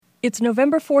It's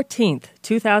November 14th,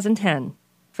 2010.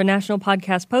 For National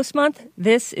Podcast Post Month,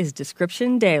 this is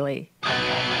Description Daily.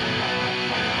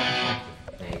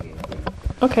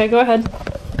 Okay, go ahead.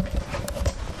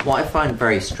 What I find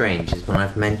very strange is when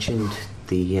I've mentioned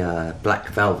the Black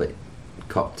Velvet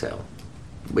cocktail,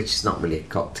 which is not really a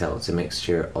cocktail, it's a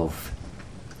mixture of,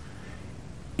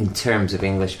 in terms of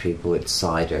English people, it's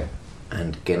cider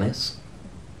and Guinness.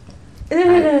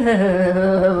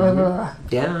 Yeah,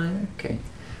 okay.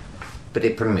 But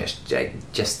it pretty much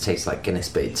just tastes like Guinness,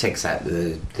 but it takes out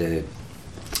the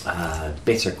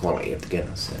bitter quality of the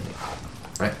Guinness.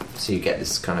 Right? So you get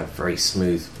this kind of very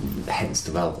smooth, hence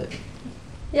the velvet.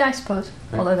 Yeah, I suppose.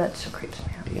 Right? Although that still creeps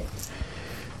me out. Yeah.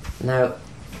 Now,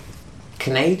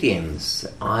 Canadians,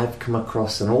 I've come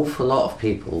across an awful lot of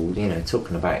people,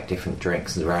 talking about different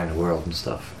drinks around the world and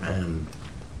stuff.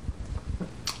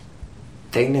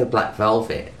 They know Black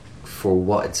Velvet for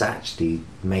what it's actually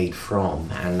made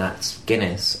from, and that's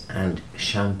Guinness and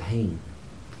champagne.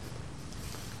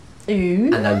 Ooh.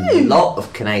 And a lot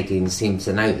of Canadians seem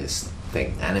to know this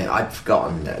thing, and I'd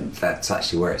forgotten that that's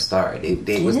actually where it started.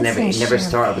 It was never. It never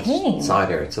started with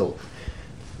cider at all.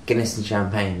 Guinness and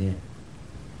champagne, yeah.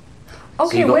 Okay,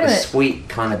 so you've got wait a the minute. sweet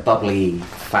kind of bubbly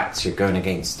factor going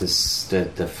against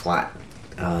the flat.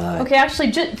 Okay, actually,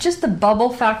 just the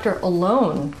bubble factor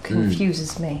alone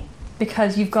confuses me.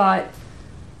 Because you've got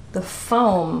the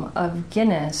foam of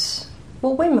Guinness.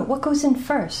 Well, wait a minute. What goes in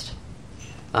first?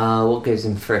 What goes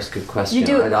in first? Good question.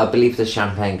 I believe the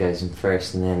champagne goes in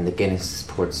first, and then the Guinness is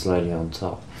poured slowly on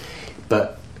top.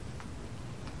 But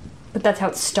that's how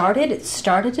it started? It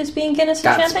started as being Guinness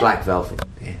and champagne? That's Black Velvet,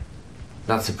 yeah.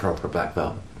 That's a proper Black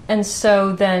Velvet. And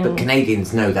so then... But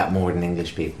Canadians know that more than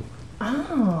English people.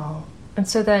 Oh. And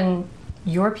so then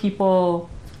your people...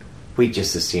 We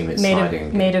just assume it's cider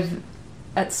and Guinness.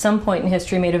 At some point in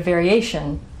history, made a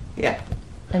variation. Yeah.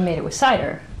 And made it with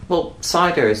cider. Well,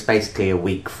 cider is basically a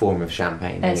weak form of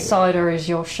champagne. And anyway. Cider is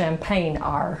your champagne,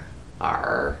 yeah.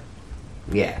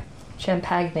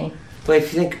 Champagne. Well,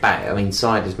 if you think about it,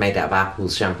 cider's made out of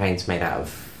apples, champagne's made out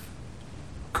of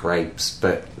grapes,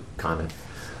 but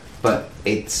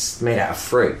it's made out of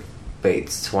fruit. But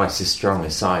it's twice as strong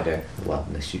as cider. Well,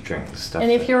 unless you drink the stuff. And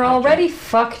if you're already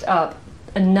fucked up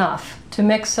enough to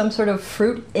mix some sort of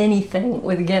fruit anything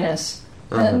with Guinness,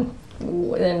 then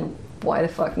why the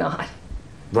fuck not?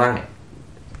 Right.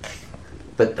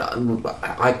 But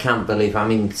I can't believe,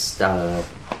 it's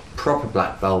proper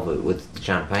Black Velvet with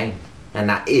champagne. And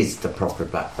that is the proper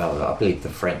Black Velvet. I believe the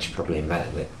French probably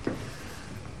invented it.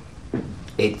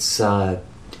 It's the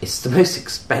most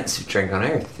expensive drink on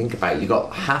earth. Think about it. You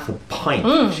got half a pint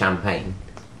of champagne.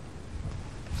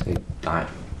 So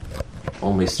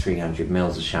almost 300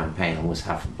 mils of champagne, almost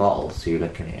half a bottle. So you're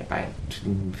looking at about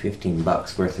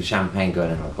 $15 worth of champagne going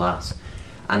in a glass,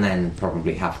 and then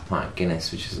probably half a pint of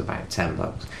Guinness, which is about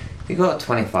 $10. You got a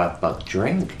 $25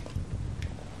 drink.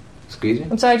 Excuse me.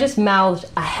 I'm sorry, I just mouthed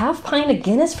a half pint of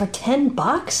Guinness for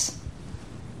 $10.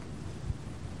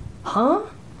 Huh?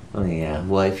 Oh yeah.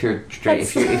 Well, if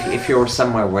you're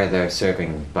somewhere where they're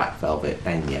serving Black Velvet,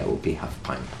 then yeah, it would be half a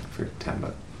pint for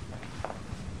 $10.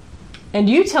 And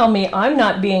you tell me I'm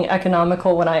not being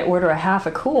economical when I order a half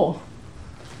a cool.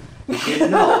 You're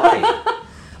not, right?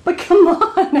 But come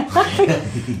on.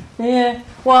 Yeah.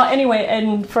 Well, anyway,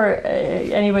 and for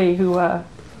anybody who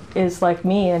is like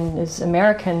me and is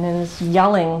American and is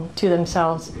yelling to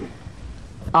themselves,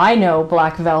 I know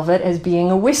Black Velvet as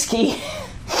being a whiskey.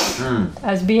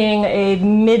 As being a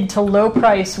mid to low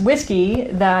price whiskey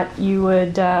that you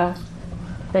would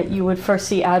first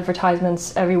see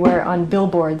advertisements everywhere on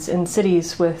billboards in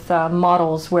cities with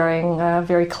models wearing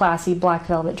very classy Black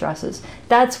Velvet dresses.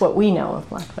 That's what we know of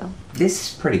Black Velvet.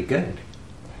 This is pretty good.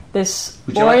 This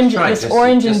orange juice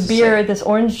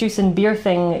and beer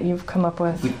thing that you've come up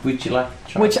with. Would you like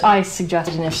to try? Which I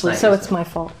suggested initially, so it's my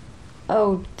fault.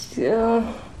 Oh,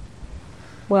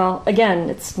 well, again,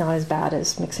 it's not as bad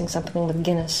as mixing something with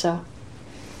Guinness, so...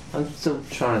 I'm still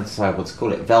trying to decide what to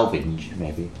call it. Velvinge,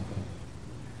 maybe.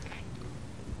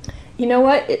 You know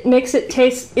what? It makes it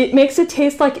taste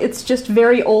like it's just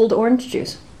very old orange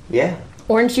juice. Yeah.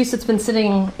 Orange juice that's been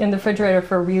sitting in the refrigerator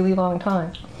for a really long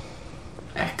time.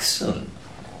 Excellent.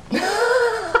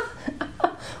 Well,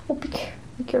 be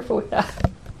careful with that.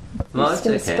 No, that's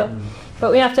okay. Spill.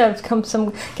 But we have to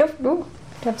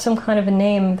have some kind of a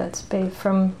name that's made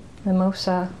from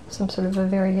mimosa, some sort of a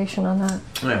variation on that.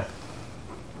 Yeah.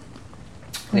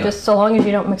 Just so long as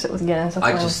you don't mix it with Guinness.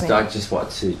 I just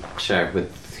want to share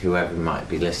with whoever might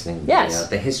be listening yes.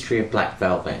 the history of Black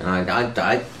Velvet, and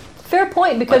I fair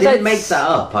point, I because didn't make that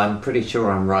up. I'm pretty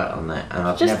sure I'm right on that, and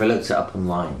I've Just- never looked it up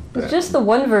online. It's just the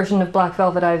one version of Black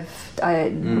Velvet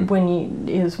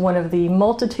is one of the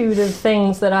multitude of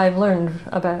things that I've learned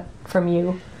about from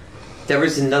you. There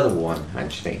is another one,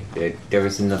 actually. There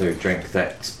is another drink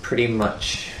that's pretty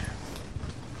much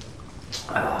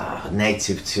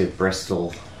native to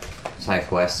Bristol,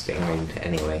 Southwest England,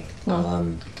 anyway.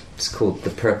 It's called the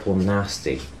Purple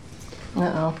Nasty.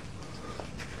 Uh-oh.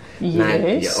 Now,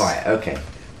 Yes. alright, okay.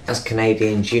 As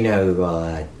Canadians, you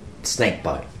know snake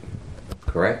bite,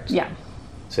 correct? Yeah.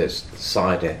 So it's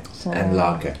cider and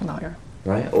lager, Lager.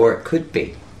 right? Or it could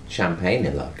be champagne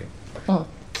and lager. Mm.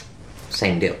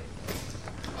 Same deal.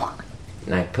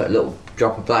 Now put a little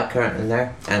drop of blackcurrant in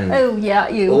there, and Oh, yeah,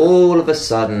 you. all of a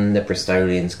sudden the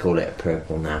Bristolians call it a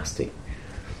Purple Nasty.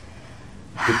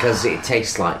 Because it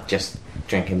tastes like just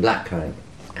drinking blackcurrant,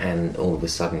 and all of a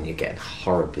sudden you're getting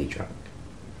horribly drunk.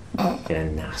 You know,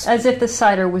 nasty. As if the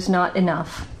cider was not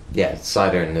enough. Yeah,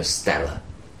 cider and the Stella.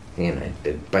 You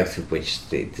know, both of which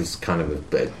is kind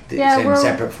of a Yeah,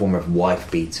 separate form of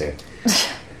wife beater.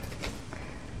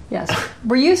 Yes.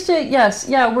 We're used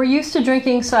to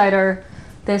drinking cider,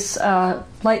 this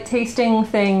light tasting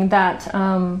thing that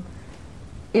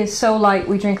is so light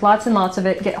we drink lots and lots of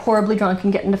it, get horribly drunk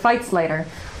and get into fights later.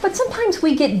 But sometimes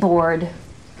we get bored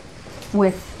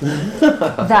with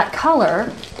that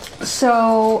color.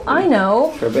 So I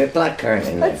know. For a bit of blackcurrant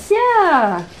in there.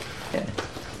 Yeah. Yeah.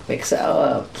 Mix it all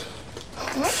up.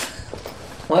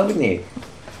 Why wouldn't you?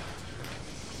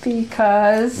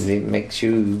 Because It makes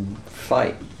you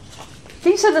fight.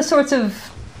 these are the sorts of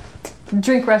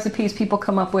drink recipes people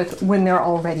come up with when they're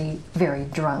already very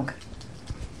drunk.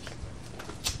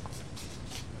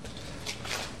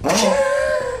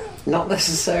 Not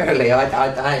necessarily. I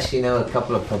actually know a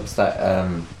couple of pubs that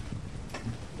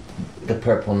the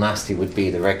Purple Nasty would be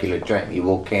the regular drink. You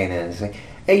walk in and say,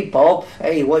 "Hey Bob,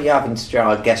 hey, what you having today?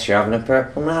 I guess you're having a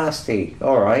Purple Nasty.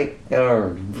 All right,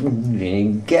 or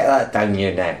get that down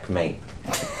your neck, mate."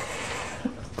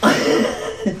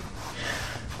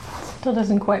 Still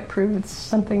doesn't quite prove it's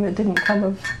something that didn't come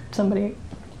of somebody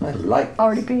I like.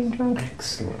 already being drunk.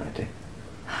 Excellent idea.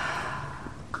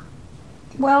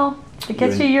 Well, it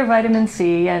gets you your vitamin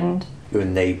C, and You're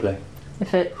an enabler.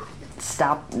 if it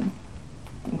stopped,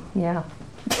 yeah.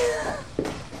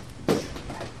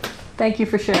 Thank you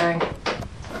for sharing.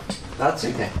 That's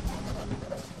okay.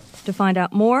 To find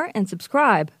out more and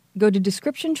subscribe, go to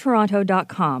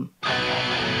descriptiontoronto.com.